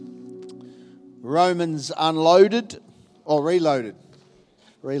Romans Unloaded, or Reloaded.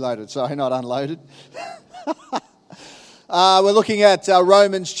 Reloaded, sorry, not unloaded. We're looking at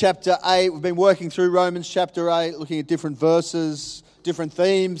Romans chapter 8. We've been working through Romans chapter 8, looking at different verses, different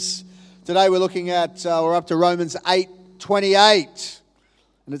themes. Today we're looking at, we're up to Romans 8:28.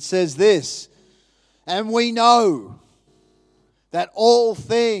 And it says this, and we know that all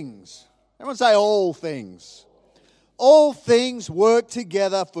things, everyone say all things work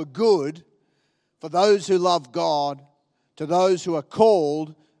together for good for those who love God, to those who are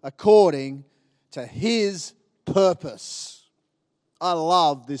called according to His purpose. I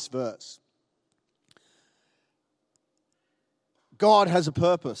love this verse. God has a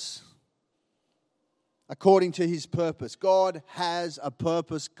purpose. According to His purpose. God has a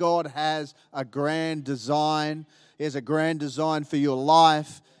purpose. God has a grand design. He has a grand design for your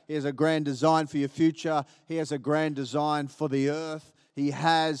life. He has a grand design for your future. He has a grand design for the earth. He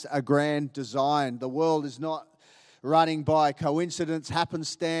has a grand design. The world is not running by coincidence,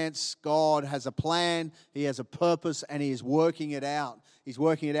 happenstance. God has a plan. He has a purpose, and He is working it out. He's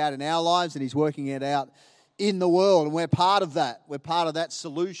working it out in our lives, and He's working it out in the world. And we're part of that. We're part of that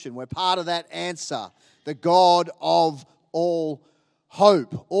solution. We're part of that answer. The God of all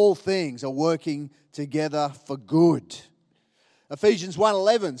hope. All things are working together for good. Ephesians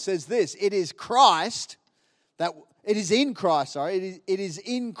 1:11 says this, it is in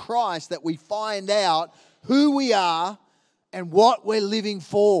Christ that we find out who we are and what we're living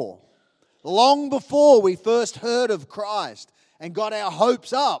for. Long before we first heard of Christ and got our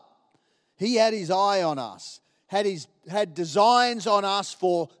hopes up, He had His eye on us, had designs on us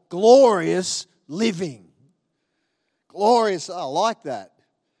for glorious living. Glorious, I like that.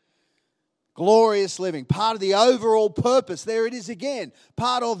 Glorious living. Part of the overall purpose. There it is again.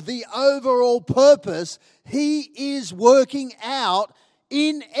 Part of the overall purpose. He is working out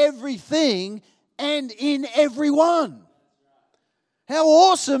in everything and in everyone. How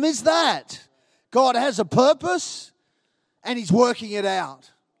awesome is that? God has a purpose and He's working it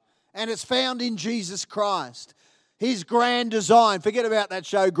out. And it's found in Jesus Christ. His grand design. Forget about that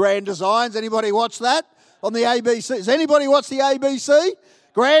show, Grand Designs. Anybody watch that on the ABC? Does anybody watch the ABC?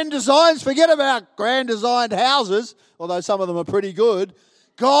 Grand Designs. Forget about grand designed houses, although some of them are pretty good.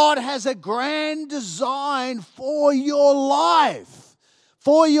 God has a grand design for your life,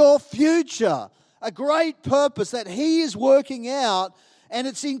 for your future. A great purpose that He is working out, and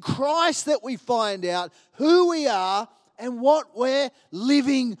it's in Christ that we find out who we are and what we're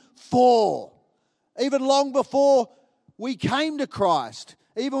living for. Even long before we came to Christ,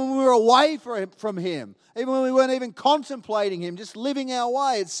 even when we were away from Him, even when we weren't even contemplating Him, just living our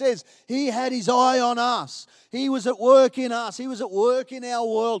way, it says He had His eye on us. He was at work in us. He was at work in our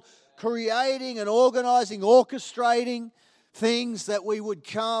world, creating and organizing, orchestrating things that we would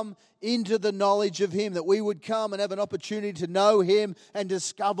come into the knowledge of Him, that we would come and have an opportunity to know Him and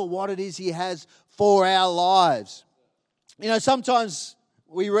discover what it is He has for our lives. You know, sometimes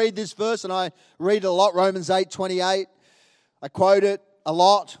we read this verse, and I read it a lot, Romans 8:28. I quote it a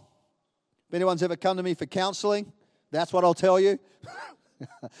lot. If anyone's ever come to me for counseling, that's what I'll tell you.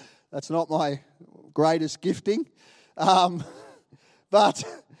 That's not my greatest gifting. But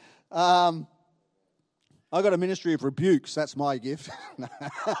I've got a ministry of rebukes. That's my gift.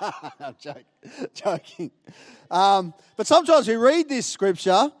 I'm joking. But sometimes we read this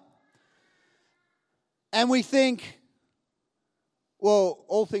scripture and we think, well,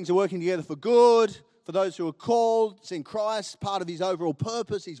 all things are working together for good, for those who are called. It's in Christ, part of His overall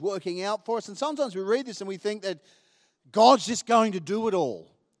purpose. He's working out for us. And sometimes we read this and we think that God's just going to do it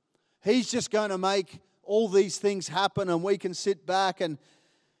all. He's just going to make all these things happen, and we can sit back and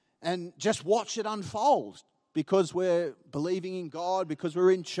just watch it unfold because we're believing in God, because we're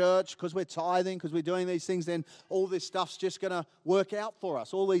in church, because we're tithing, because we're doing these things. Then all this stuff's just going to work out for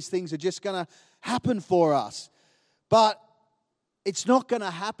us. All these things are just going to happen for us. But it's not going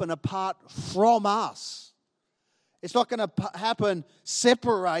to happen apart from us. It's not going to happen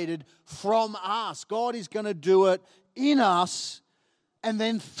separated from us. God is going to do it in us and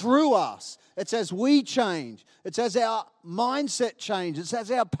then through us. It's as we change. It's as our mindset changes. It's as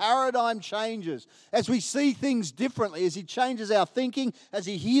our paradigm changes. As we see things differently, as He changes our thinking, as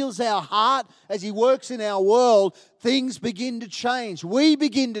He heals our heart, as He works in our world, things begin to change. We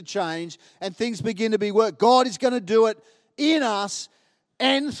begin to change and things begin to be worked. God is going to do it in us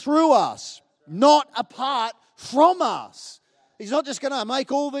and through us, not apart from us. He's not just going to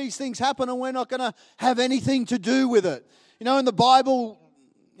make all these things happen and we're not going to have anything to do with it. You know, in the Bible,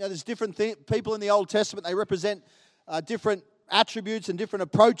 there's different people in the Old Testament. They represent different attributes and different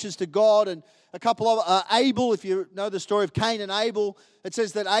approaches to God. And a couple of Abel, if you know the story of Cain and Abel, it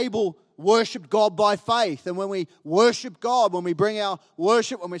says that Abel worshipped God by faith. And when we worship God, when we bring our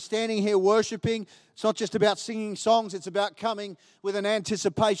worship, when we're standing here worshiping, it's not just about singing songs, it's about coming with an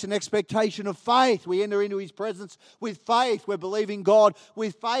anticipation, expectation of faith. We enter into His presence with faith. We're believing God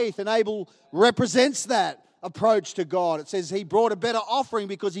with faith. And Abel represents that approach to God. It says he brought a better offering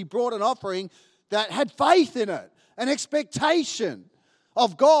because he brought an offering that had faith in it, an expectation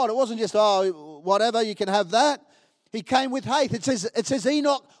of God. It wasn't just, whatever, you can have that. He came with faith. It says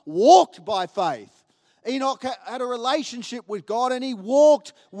Enoch walked by faith. Enoch had a relationship with God, and he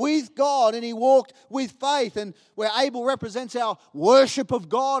walked with God, and he walked with faith. And where Abel represents our worship of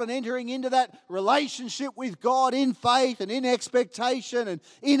God and entering into that relationship with God in faith and in expectation and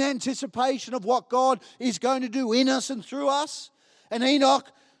in anticipation of what God is going to do in us and through us. And Enoch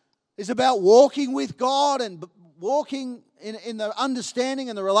is about walking with God and walking in the understanding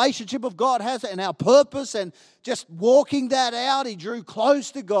and the relationship of God has and our purpose, and just walking that out. He drew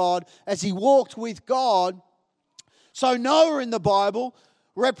close to God as he walked with God. So Noah in the Bible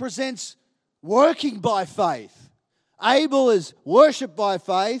represents working by faith. Abel is worship by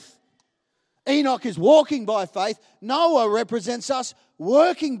faith. Enoch is walking by faith. Noah represents us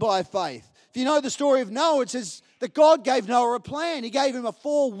working by faith. If you know the story of Noah, it says that God gave Noah a plan. He gave him a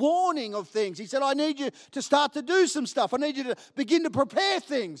forewarning of things. He said, I need you to start to do some stuff. I need you to begin to prepare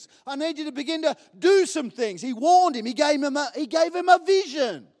things. I need you to begin to do some things. He warned him. He gave him a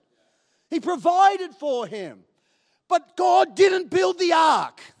vision. He provided for him. But God didn't build the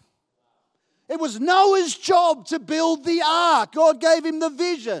ark. It was Noah's job to build the ark. God gave him the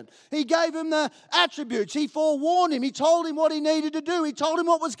vision. He gave him the attributes. He forewarned him. He told him what he needed to do. He told him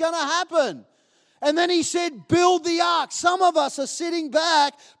what was going to happen. And then he said, build the ark. Some of us are sitting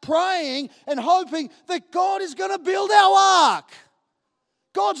back praying and hoping that God is going to build our ark.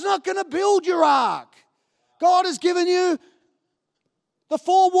 God's not going to build your ark. God has given you the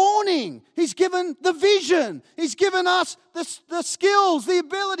forewarning. He's given the vision. He's given us the skills, the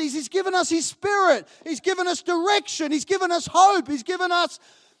abilities. He's given us His Spirit. He's given us direction. He's given us hope. He's given us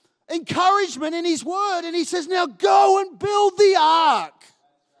encouragement in His Word. And He says, now go and build the ark.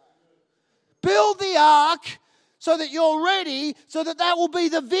 Build the ark so that you're ready, so that will be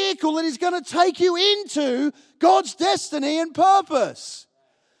the vehicle that is going to take you into God's destiny and purpose.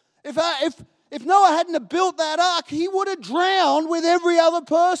 If Noah hadn't have built that ark, he would have drowned with every other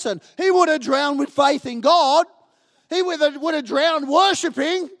person. He would have drowned with faith in God. He would have drowned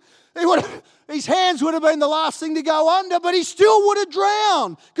worshiping. His hands would have been the last thing to go under, but he still would have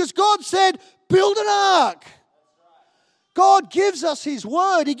drowned because God said, build an ark. God gives us His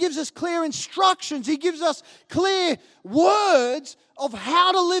Word. He gives us clear instructions. He gives us clear words of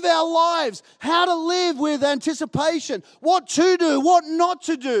how to live our lives, how to live with anticipation, what to do, what not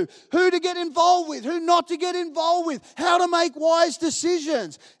to do, who to get involved with, who not to get involved with, how to make wise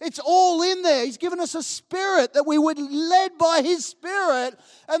decisions. It's all in there. He's given us a spirit that we would be led by His Spirit.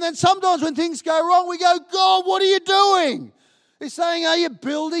 And then sometimes when things go wrong, we go, God, what are you doing? He's saying, are you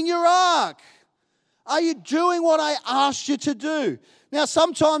building your ark? Are you doing what I asked you to do? Now,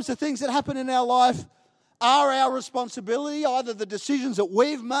 sometimes the things that happen in our life are our responsibility, either the decisions that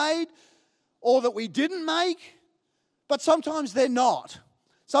we've made or that we didn't make, but sometimes they're not.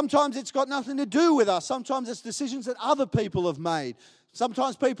 Sometimes it's got nothing to do with us. Sometimes it's decisions that other people have made.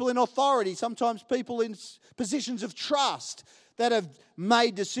 Sometimes people in authority, sometimes people in positions of trust that have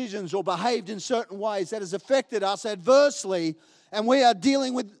made decisions or behaved in certain ways that has affected us adversely, and we are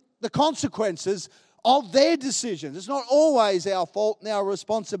dealing with the consequences of their decisions. It's not always our fault and our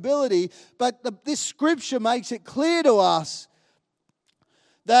responsibility, but this scripture makes it clear to us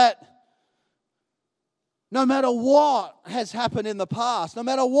that no matter what has happened in the past, no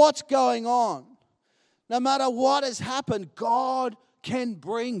matter what's going on, no matter what has happened, God can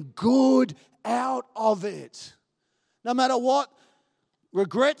bring good out of it. No matter what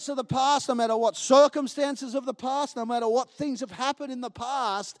regrets of the past, no matter what circumstances of the past, no matter what things have happened in the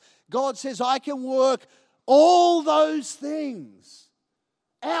past, God says, I can work all those things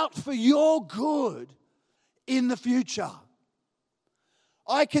out for your good in the future.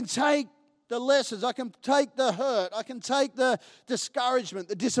 I can take the lessons, I can take the hurt, I can take the discouragement,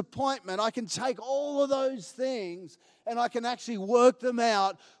 the disappointment, I can take all of those things and I can actually work them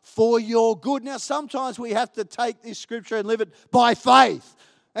out for your good. Now, sometimes we have to take this scripture and live it by faith.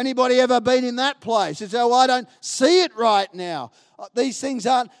 Anybody ever been in that place? You say, well, I don't see it right now. These things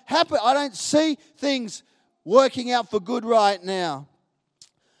aren't happening. I don't see things working out for good right now.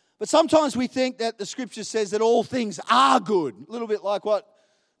 But sometimes we think that the scripture says that all things are good. A little bit like what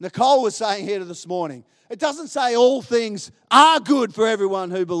Nicole was saying here this morning, it doesn't say all things are good for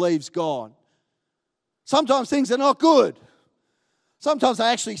everyone who believes God. Sometimes things are not good. Sometimes they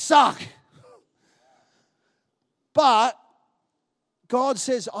actually suck. But God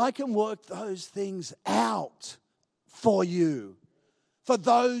says, I can work those things out for you, for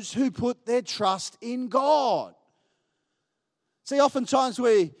those who put their trust in God. See, oftentimes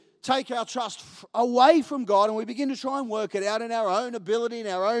we take our trust away from God and we begin to try and work it out in our own ability, in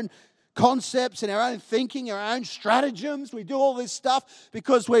our own concepts, in our own thinking, our own stratagems. We do all this stuff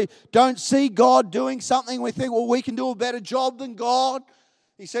because we don't see God doing something. We think, well, we can do a better job than God.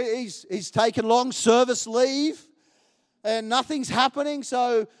 He said he's taken long service leave and nothing's happening,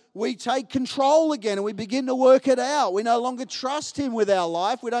 so we take control again and we begin to work it out. We no longer trust Him with our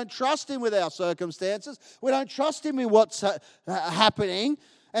life. We don't trust Him with our circumstances. We don't trust Him with what's happening.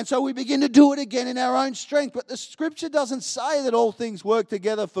 And so we begin to do it again in our own strength. But the Scripture doesn't say that all things work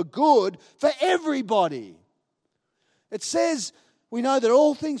together for good for everybody. It says we know that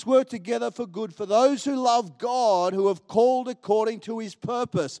all things work together for good for those who love God, who have called according to His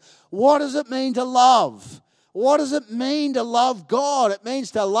purpose. What does it mean to love? What does it mean to love God? It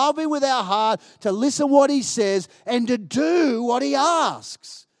means to love Him with our heart, to listen what He says, and to do what He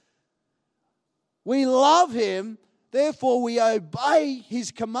asks. We love Him, therefore we obey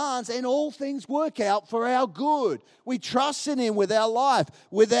His commands, and all things work out for our good. We trust in Him with our life,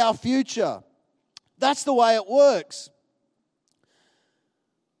 with our future. That's the way it works.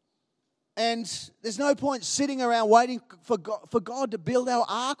 And there's no point sitting around waiting for God to build our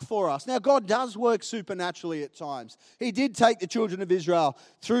ark for us. Now, God does work supernaturally at times. He did take the children of Israel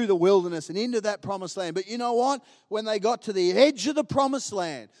through the wilderness and into that promised land. But you know what? When they got to the edge of the promised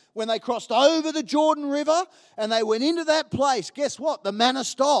land, when they crossed over the Jordan River and they went into that place, guess what? The manna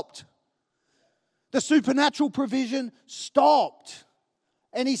stopped. The supernatural provision stopped.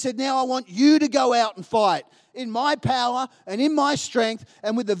 And He said, now I want you to go out and fight. In my power and in my strength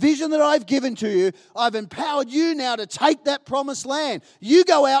and with the vision that I've given to you, I've empowered you now to take that promised land. You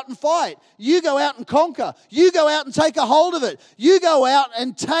go out and fight. You go out and conquer. You go out and take a hold of it. You go out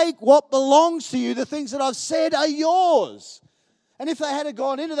and take what belongs to you. The things that I've said are yours. And if they had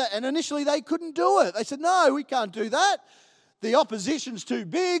gone into that, and initially they couldn't do it. They said, no, we can't do that. The opposition's too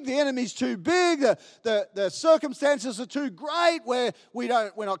big, the enemy's too big, the circumstances are too great, we're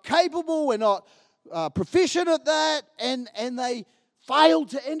not capable, we're not proficient at that, and they failed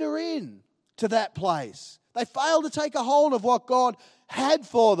to enter in to that place. They failed to take a hold of what God had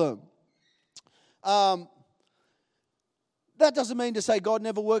for them. That doesn't mean to say God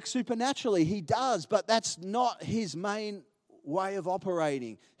never works supernaturally. He does, but that's not His main way of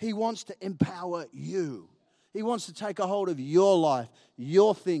operating. He wants to empower you. He wants to take a hold of your life,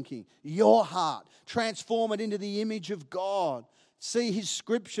 your thinking, your heart, transform it into the image of God. See His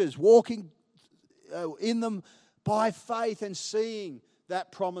scriptures, walking in them by faith and seeing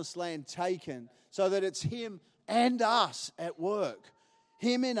that promised land taken, so that it's Him and us at work.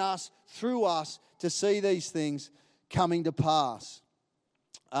 Him in us, through us, to see these things coming to pass.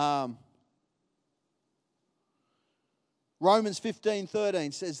 Romans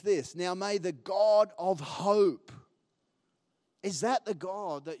 15:13 says this, now may the God of hope, is that the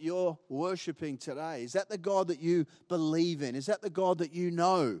God that you're worshiping today? Is that the God that you believe in? Is that the God that you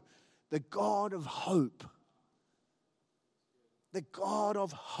know? The God of hope. The God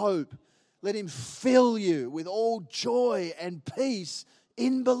of hope. Let Him fill you with all joy and peace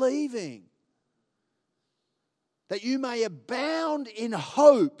in believing, that you may abound in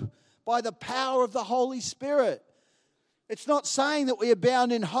hope by the power of the Holy Spirit. It's not saying that we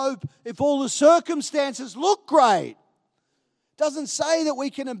abound in hope if all the circumstances look great. It doesn't say that we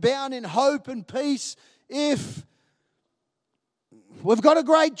can abound in hope and peace if we've got a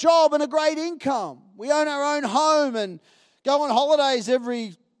great job and a great income. We own our own home and go on holidays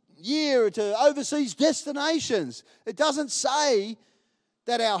every year to overseas destinations. It doesn't say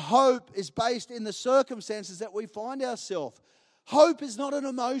that our hope is based in the circumstances that we find ourselves. Hope is not an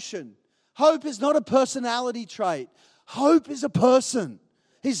emotion. Hope is not a personality trait. Hope is a person.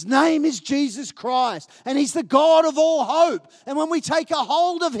 His name is Jesus Christ, and He's the God of all hope. And when we take a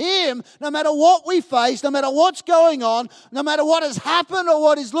hold of Him, no matter what we face, no matter what's going on, no matter what has happened or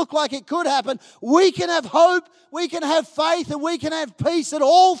what has looked like it could happen, we can have hope, we can have faith, and we can have peace that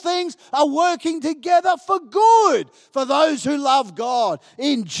all things are working together for good for those who love God,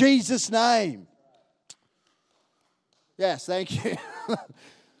 in Jesus' name. Yes, thank you.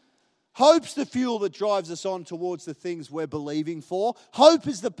 Hope's the fuel that drives us on towards the things we're believing for. Hope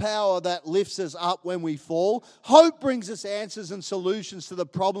is the power that lifts us up when we fall. Hope brings us answers and solutions to the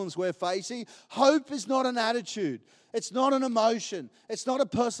problems we're facing. Hope is not an attitude. It's not an emotion. It's not a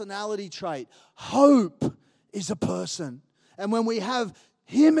personality trait. Hope is a person. And when we have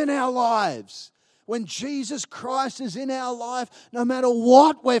Him in our lives, when Jesus Christ is in our life, no matter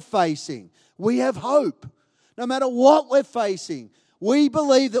what we're facing, we have hope. No matter what we're facing, we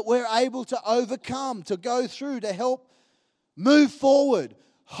believe that we're able to overcome, to go through, to help move forward.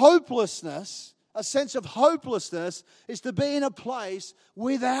 Hopelessness, a sense of hopelessness, is to be in a place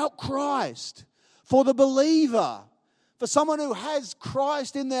without Christ. For the believer, for someone who has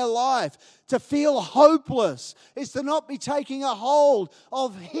Christ in their life, to feel hopeless is to not be taking a hold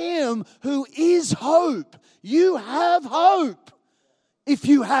of Him who is hope. You have hope if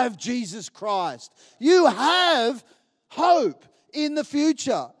you have Jesus Christ. You have hope in the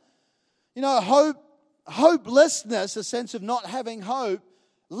future. You know, hopelessness, a sense of not having hope,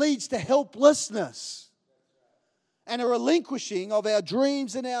 leads to helplessness and a relinquishing of our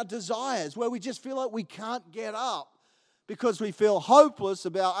dreams and our desires, where we just feel like we can't get up because we feel hopeless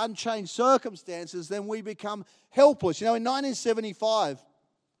about unchanged circumstances. Then we become helpless. You know, in 1975,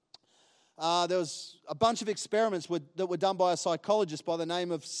 there was a bunch of experiments that were done by a psychologist by the name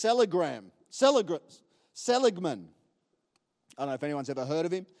of Seligman. I don't know if anyone's ever heard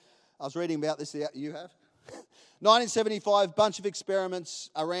of him. I was reading about this. You have? 1975, bunch of experiments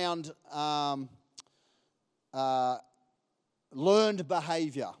around learned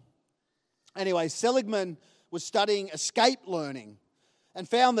behavior. Anyway, Seligman was studying escape learning and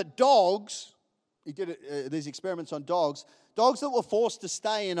found that dogs, he did these experiments on dogs that were forced to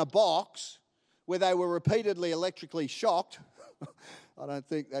stay in a box where they were repeatedly electrically shocked. I don't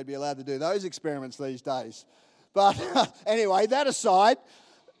think they'd be allowed to do those experiments these days. But anyway, that aside,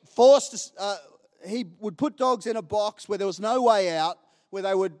 he would put dogs in a box where there was no way out, where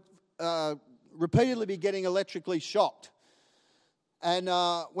they would repeatedly be getting electrically shocked. And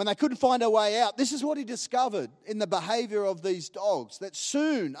when they couldn't find a way out, this is what he discovered in the behavior of these dogs, that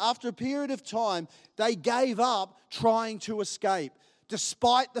soon, after a period of time, they gave up trying to escape,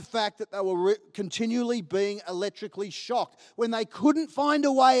 despite the fact that they were continually being electrically shocked. When they couldn't find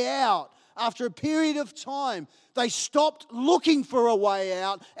a way out, after a period of time, they stopped looking for a way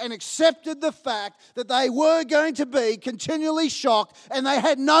out and accepted the fact that they were going to be continually shocked and they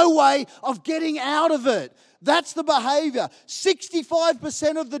had no way of getting out of it. That's the behavior.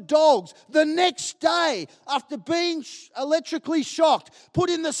 65% of the dogs the next day, after being electrically shocked,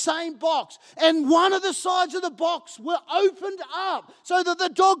 put in the same box, and one of the sides of the box were opened up so that the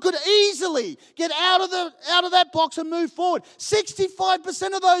dog could easily get out of that box and move forward.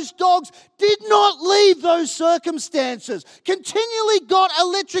 65% of those dogs did not leave those circumstances, continually got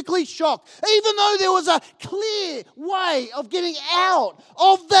electrically shocked, even though there was a clear way of getting out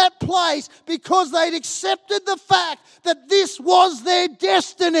of that place, because they'd accepted the fact that this was their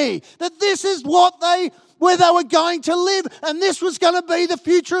destiny, that this is where they were going to live, and this was going to be the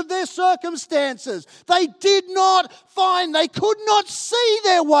future of their circumstances. They could not see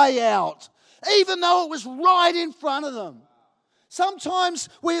their way out, even though it was right in front of them. Sometimes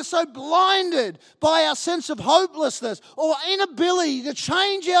we are so blinded by our sense of hopelessness or inability to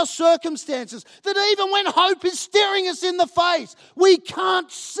change our circumstances that even when hope is staring us in the face, we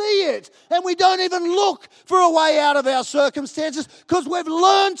can't see it, and we don't even look for a way out of our circumstances because we've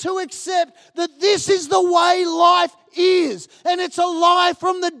learned to accept that this is the way life is, and it's a lie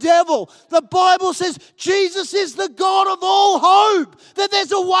from the devil. The Bible says Jesus is the God of all hope, that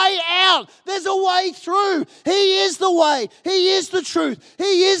there's a way out, there's a way through. He is the way, He is the truth,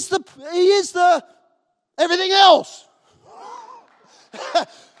 He is the everything else.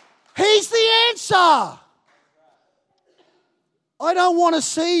 He's the answer. I don't want to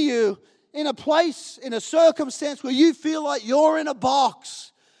see you in a place, in a circumstance where you feel like you're in a box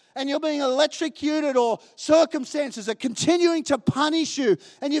and you're being electrocuted, or circumstances are continuing to punish you,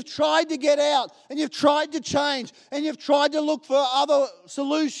 and you've tried to get out, and you've tried to change, and you've tried to look for other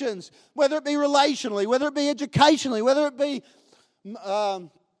solutions, whether it be relationally, whether it be educationally, whether it be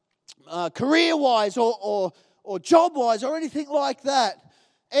career-wise or job-wise or anything like that.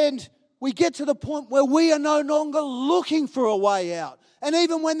 And we get to the point where we are no longer looking for a way out. And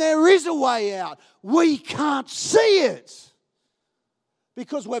even when there is a way out, we can't see it,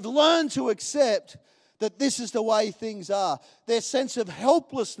 because we've learned to accept that this is the way things are. Their sense of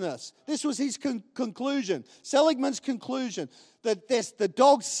helplessness. This was his conclusion, Seligman's conclusion, that the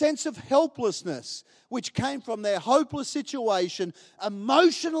dog's sense of helplessness, which came from their hopeless situation,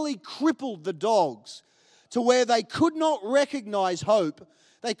 emotionally crippled the dogs to where they could not recognize hope.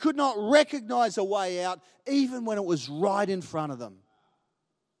 They could not recognize a way out even when it was right in front of them.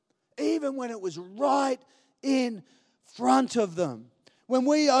 Even when it was right in front of them. When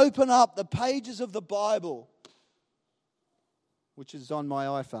we open up the pages of the Bible, which is on my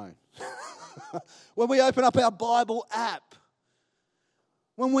iPhone, when we open up our Bible app,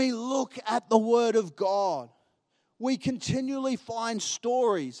 when we look at the Word of God, we continually find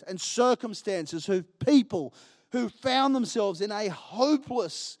stories and circumstances of people who found themselves in a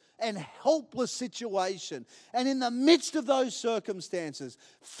hopeless and helpless situation. And in the midst of those circumstances,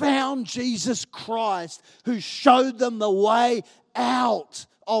 found Jesus Christ, who showed them the way out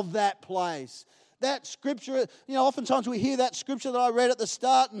of that place. That scripture, oftentimes we hear that scripture that I read at the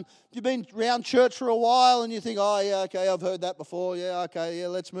start, and you've been around church for a while and you think, oh yeah, okay, I've heard that before. Yeah, okay, yeah,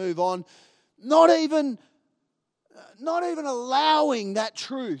 let's move on. Not even allowing that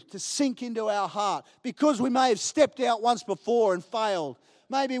truth to sink into our heart, because we may have stepped out once before and failed.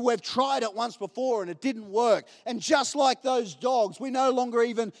 Maybe we've tried it once before and it didn't work. And just like those dogs, we no longer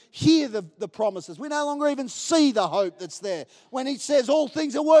even hear the promises. We no longer even see the hope that's there. When he says all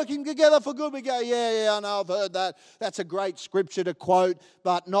things are working together for good, we go, yeah, I know, I've heard that. That's a great scripture to quote,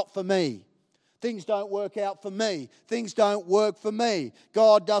 but not for me. Things don't work out for me. Things don't work for me.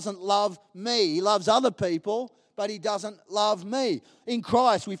 God doesn't love me. He loves other people, but he doesn't love me. In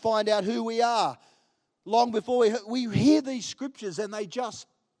Christ, we find out who we are. Long before we hear these scriptures, and they just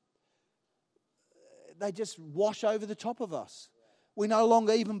wash over the top of us. We no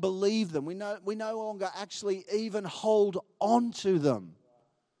longer even believe them. We no longer actually even hold on to them.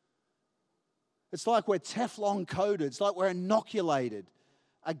 It's like we're Teflon coated. It's like we're inoculated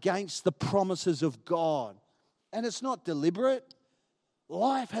against the promises of God. And it's not deliberate.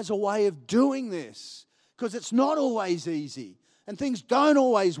 Life has a way of doing this, because it's not always easy and things don't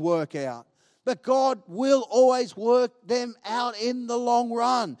always work out. But God will always work them out in the long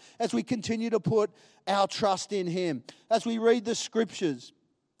run as we continue to put our trust in Him. As we read the scriptures,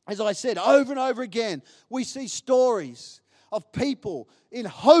 as I said, over and over again, we see stories of people in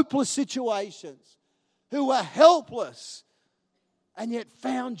hopeless situations who were helpless and yet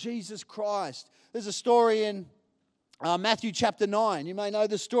found Jesus Christ. There's a story in Matthew chapter 9. You may know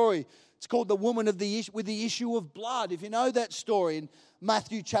the story. It's called the woman with the issue of blood. If you know that story in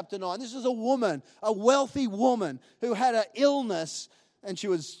Matthew chapter 9. This is a woman, a wealthy woman who had an illness and she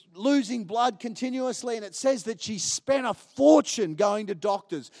was losing blood continuously, and it says that she spent a fortune going to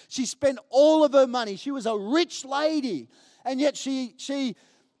doctors. She spent all of her money. She was a rich lady, and yet she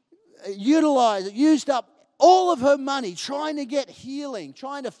used up all of her money trying to get healing,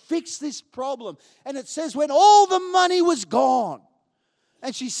 trying to fix this problem. And it says when all the money was gone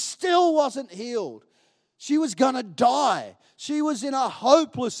and she still wasn't healed, she was going to die. She was in a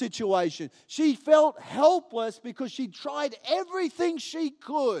hopeless situation. She felt helpless because she tried everything she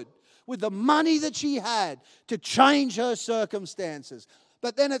could with the money that she had to change her circumstances.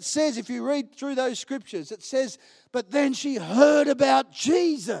 But then it says, if you read through those scriptures, it says, but then she heard about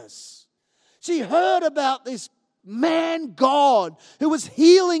Jesus. She heard about this man God who was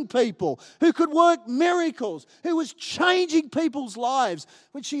healing people, who could work miracles, who was changing people's lives.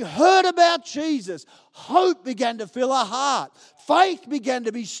 When she heard about Jesus, hope began to fill her heart. Faith began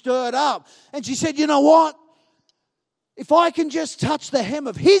to be stirred up. And she said, you know what? If I can just touch the hem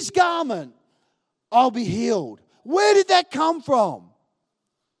of His garment, I'll be healed. Where did that come from?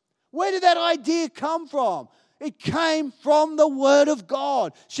 Where did that idea come from? It came from the Word of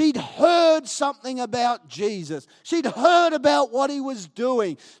God. She'd heard something about Jesus. She'd heard about what He was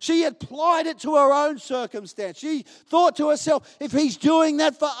doing. She applied it to her own circumstance. She thought to herself, if He's doing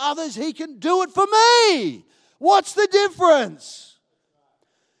that for others, He can do it for me. What's the difference?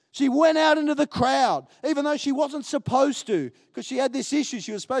 She went out into the crowd, even though she wasn't supposed to, because she had this issue.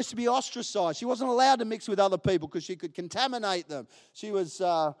 She was supposed to be ostracized. She wasn't allowed to mix with other people because she could contaminate them. She was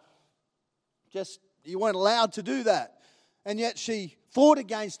you weren't allowed to do that. And yet she fought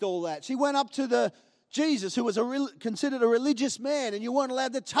against all that. She went up to Jesus, who was considered a religious man, and you weren't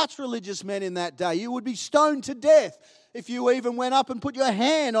allowed to touch religious men in that day. You would be stoned to death if you even went up and put your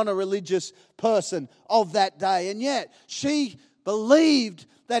hand on a religious person of that day. And yet she believed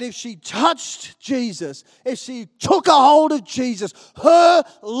that if she touched Jesus, if she took a hold of Jesus, her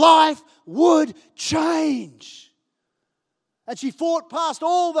life would change. And she fought past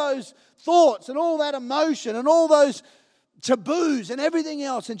all those thoughts and all that emotion and all those taboos and everything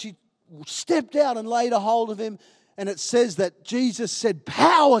else. And she stepped out and laid a hold of Him. And it says that Jesus said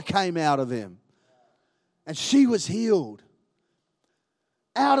power came out of Him. And she was healed.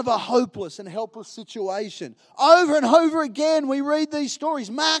 Out of a hopeless and helpless situation. Over and over again we read these stories.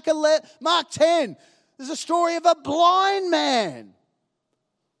 Mark 10, there's a story of a blind man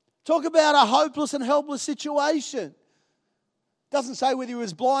Talk about a hopeless and helpless situation. Doesn't say whether he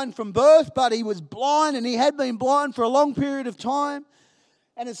was blind from birth, but he was blind, and he had been blind for a long period of time.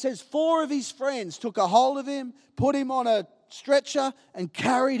 And it says 4 of his friends took a hold of him, put him on a stretcher, and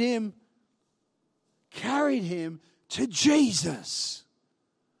carried him to Jesus.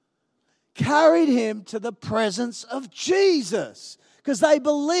 Carried him to the presence of Jesus. Because they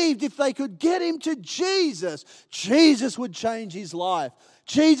believed if they could get him to Jesus, Jesus would change his life.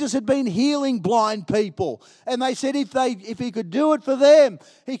 Jesus had been healing blind people. And they said if he could do it for them,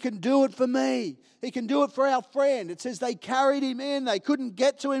 he can do it for me. He can do it for our friend. It says they carried him in. They couldn't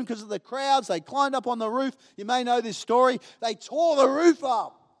get to him because of the crowds. They climbed up on the roof. You may know this story. They tore the roof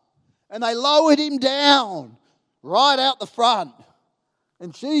up. And they lowered him down right out the front.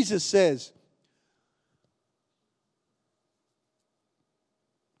 And Jesus says,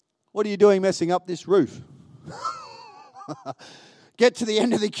 "What are you doing messing up this roof? Get to the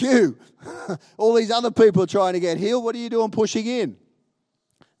end of the queue. All these other people are trying to get healed. What are you doing pushing in?"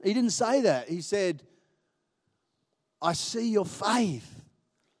 He didn't say that. He said, "I see your faith.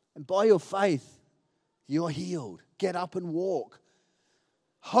 And by your faith, you're healed. Get up and walk."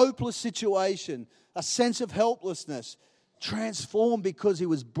 Hopeless situation, a sense of helplessness, transformed because he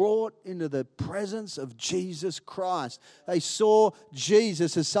was brought into the presence of Jesus Christ. They saw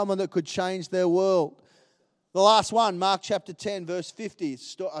Jesus as someone that could change their world. The last one, Mark chapter 10, verse 50,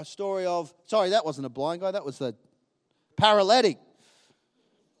 a story of, sorry, that wasn't a blind guy, that was the paralytic.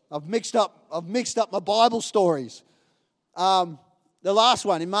 I've mixed up my Bible stories. The last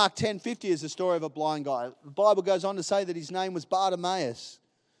one, in Mark 10:50, is the story of a blind guy. The Bible goes on to say that his name was Bartimaeus.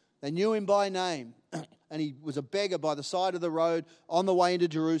 They knew him by name. And he was a beggar by the side of the road on the way into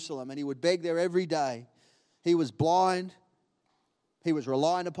Jerusalem. And he would beg there every day. He was blind. He was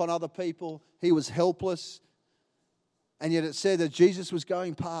relying upon other people. He was helpless. And yet it said that Jesus was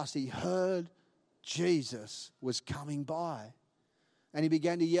going past. He heard Jesus was coming by. And he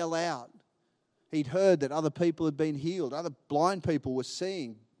began to yell out. He'd heard that other people had been healed. Other blind people were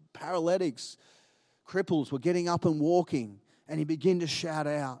seeing. Paralytics, cripples were getting up and walking. And he began to shout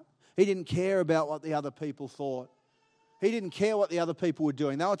out. He didn't care about what the other people thought. He didn't care what the other people were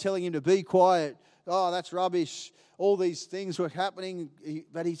doing. They were telling him to be quiet. Oh, that's rubbish. All these things were happening.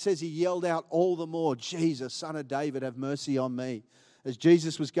 But he says he yelled out all the more, "Jesus, Son of David, have mercy on me." As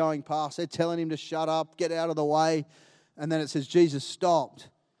Jesus was going past, they're telling him to shut up, get out of the way. And then it says Jesus stopped.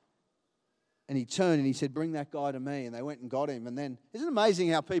 And he turned and he said, "Bring that guy to me." And they went and got him. And then, isn't it amazing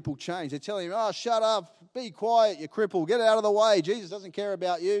how people change? They're telling him, "Oh, shut up, be quiet, you cripple, get out of the way. Jesus doesn't care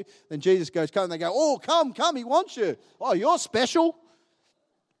about you." Then Jesus goes, "Come." And they go, "Oh, come, he wants you. Oh, you're special."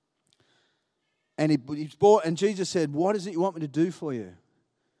 And he's brought, and Jesus said, "What is it you want me to do for you?"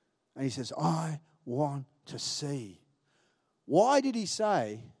 And he says, "I want to see." Why did he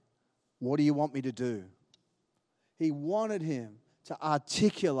say, "What do you want me to do?" He wanted him to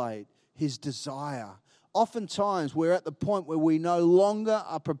articulate his desire. Oftentimes, we're at the point where we no longer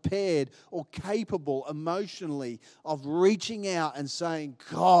are prepared or capable emotionally of reaching out and saying,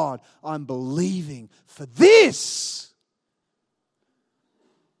 "God, I'm believing for this."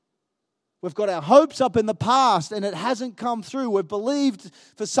 We've got our hopes up in the past and it hasn't come through. We've believed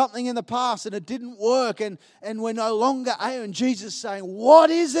for something in the past and it didn't work, and we're no longer able. And Jesus is saying, "What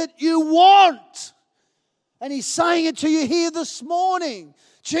is it you want?" And he's saying it to you here this morning.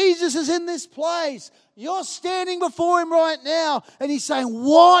 Jesus is in this place. You're standing before him right now. And he's saying,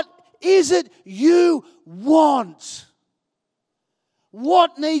 "What is it you want?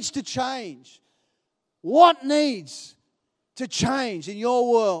 What needs to change? What needs to change in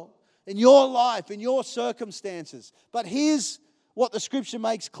your world, in your life, in your circumstances?" But here's what the Scripture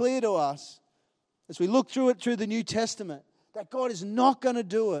makes clear to us as we look through it through the New Testament, that God is not going to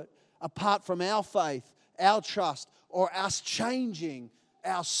do it apart from our faith, our trust, or us changing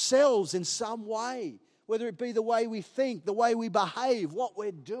ourselves in some way, whether it be the way we think, the way we behave, what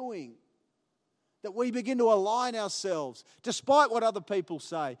we're doing. That we begin to align ourselves, despite what other people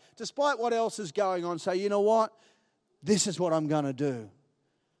say, despite what else is going on, say, "You know what? This is what I'm going to do.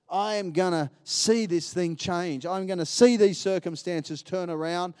 I am going to see this thing change. I'm going to see these circumstances turn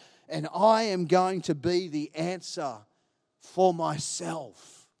around, and I am going to be the answer for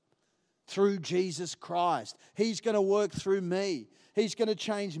myself through Jesus Christ. He's going to work through me. He's going to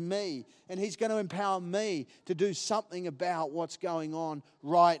change me, and he's going to empower me to do something about what's going on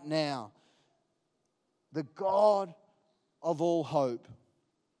right now." The God of all hope.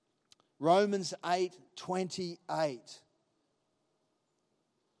 Romans 8:28.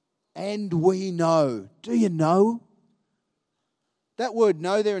 And we know. Do you know? That word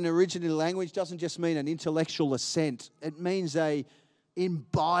 "know" there in the original language doesn't just mean an intellectual assent. It means a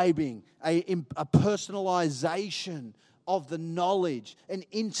imbibing, a personalization of the knowledge, an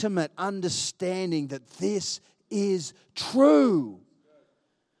intimate understanding that this is true.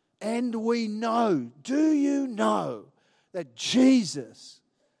 And we know, do you know that Jesus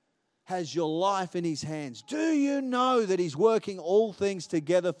has your life in His hands? Do you know that He's working all things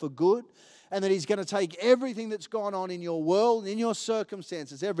together for good? And that He's going to take everything that's gone on in your world, in your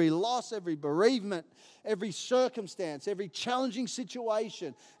circumstances, every loss, every bereavement, every circumstance, every challenging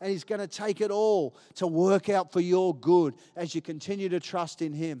situation, and He's going to take it all to work out for your good as you continue to trust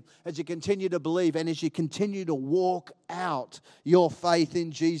in Him, as you continue to believe, and as you continue to walk out your faith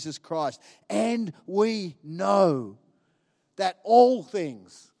in Jesus Christ. And we know that all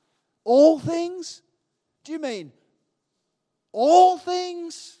things, do you mean all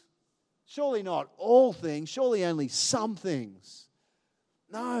things? Surely not all things, surely only some things.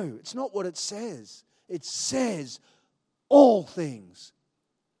 No, it's not what it says. It says all things.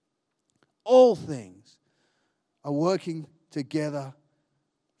 All things are working together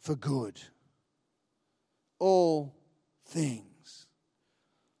for good. All things.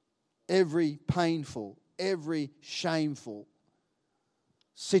 Every painful, every shameful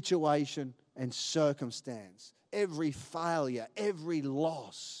situation and circumstance, every failure, every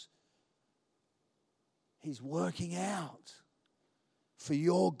loss, He's working out for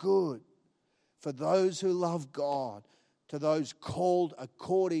your good, for those who love God, to those called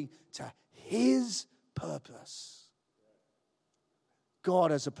according to His purpose.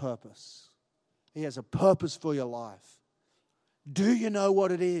 God has a purpose. He has a purpose for your life. Do you know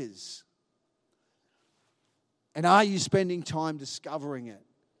what it is? And are you spending time discovering it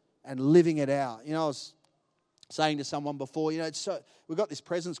and living it out? You know, I was saying to someone before, we've got this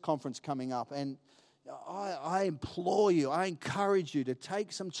presence conference coming up, and I implore you, I encourage you to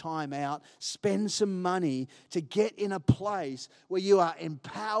take some time out, spend some money to get in a place where you are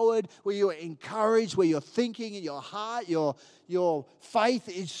empowered, where you are encouraged, where your thinking and your heart, your faith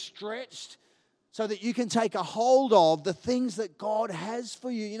is stretched, so that you can take a hold of the things that God has for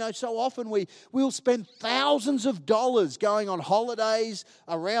you. You know, so often we'll spend thousands of dollars going on holidays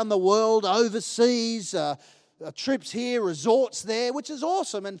around the world, overseas, trips here, resorts there, which is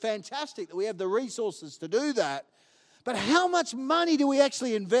awesome and fantastic that we have the resources to do that. But how much money do we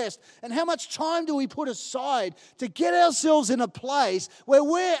actually invest, and how much time do we put aside to get ourselves in a place where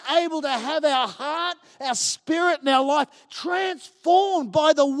we're able to have our heart, our spirit, and our life transformed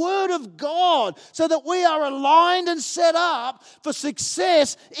by the Word of God so that we are aligned and set up for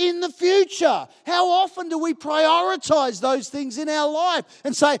success in the future? How often do we prioritize those things in our life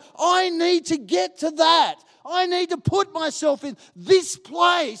and say, I need to get to that? I need to put myself in this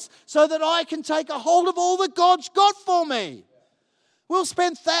place so that I can take a hold of all that God's got for me. We'll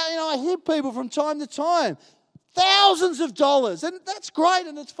spend, I hear people from time to time, thousands of dollars, and that's great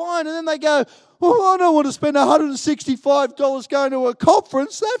and it's fine. And then they go, I don't want to spend $165 going to a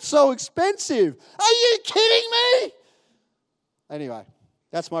conference. That's so expensive. Are you kidding me? Anyway,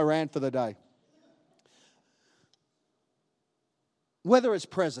 that's my rant for the day. Whether it's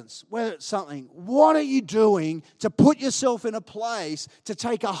presence, whether it's something, what are you doing to put yourself in a place to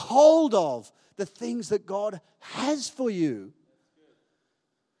take a hold of the things that God has for you?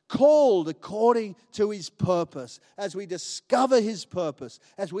 Called according to His purpose. As we discover His purpose,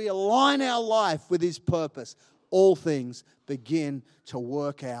 as we align our life with His purpose, all things begin to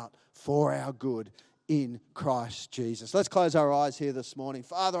work out for our good in Christ Jesus. Let's close our eyes here this morning.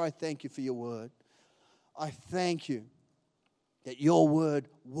 Father, I thank You for Your word. I thank You that Your word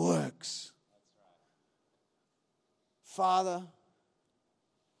works. Father,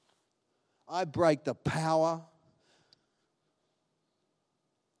 I break the power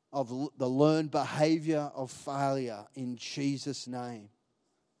of the learned behavior of failure in Jesus' name.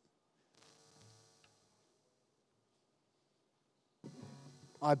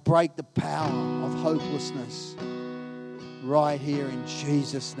 I break the power of hopelessness right here in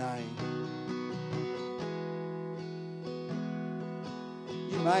Jesus' name.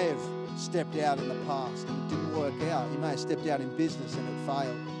 You may have stepped out in the past and it didn't work out. You may have stepped out in business and it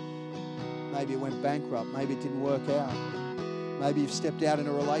failed. Maybe it went bankrupt. Maybe it didn't work out. Maybe you've stepped out in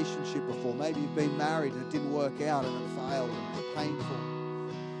a relationship before. Maybe you've been married and it didn't work out and it failed and it was painful.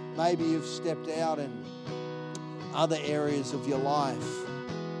 Maybe you've stepped out in other areas of your life.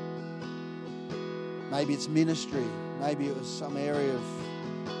 Maybe it's ministry. Maybe it was some area of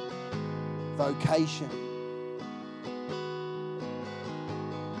vocation.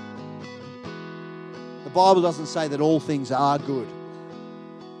 The Bible doesn't say that all things are good.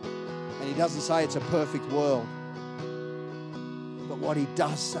 And He doesn't say it's a perfect world. But what He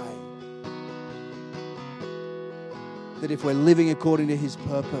does say that if we're living according to His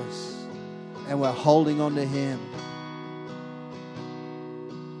purpose and we're holding on to Him,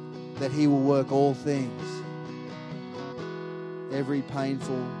 that He will work all things. Every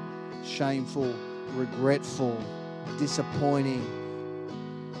painful, shameful, regretful, disappointing,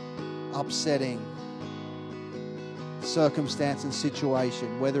 upsetting circumstance and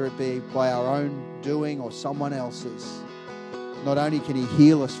situation, whether it be by our own doing or someone else's, not only can He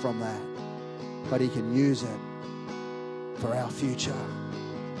heal us from that, but He can use it for our future,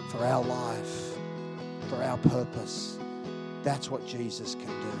 for our life, for our purpose. That's what Jesus can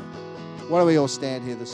do. Why don't we all stand here this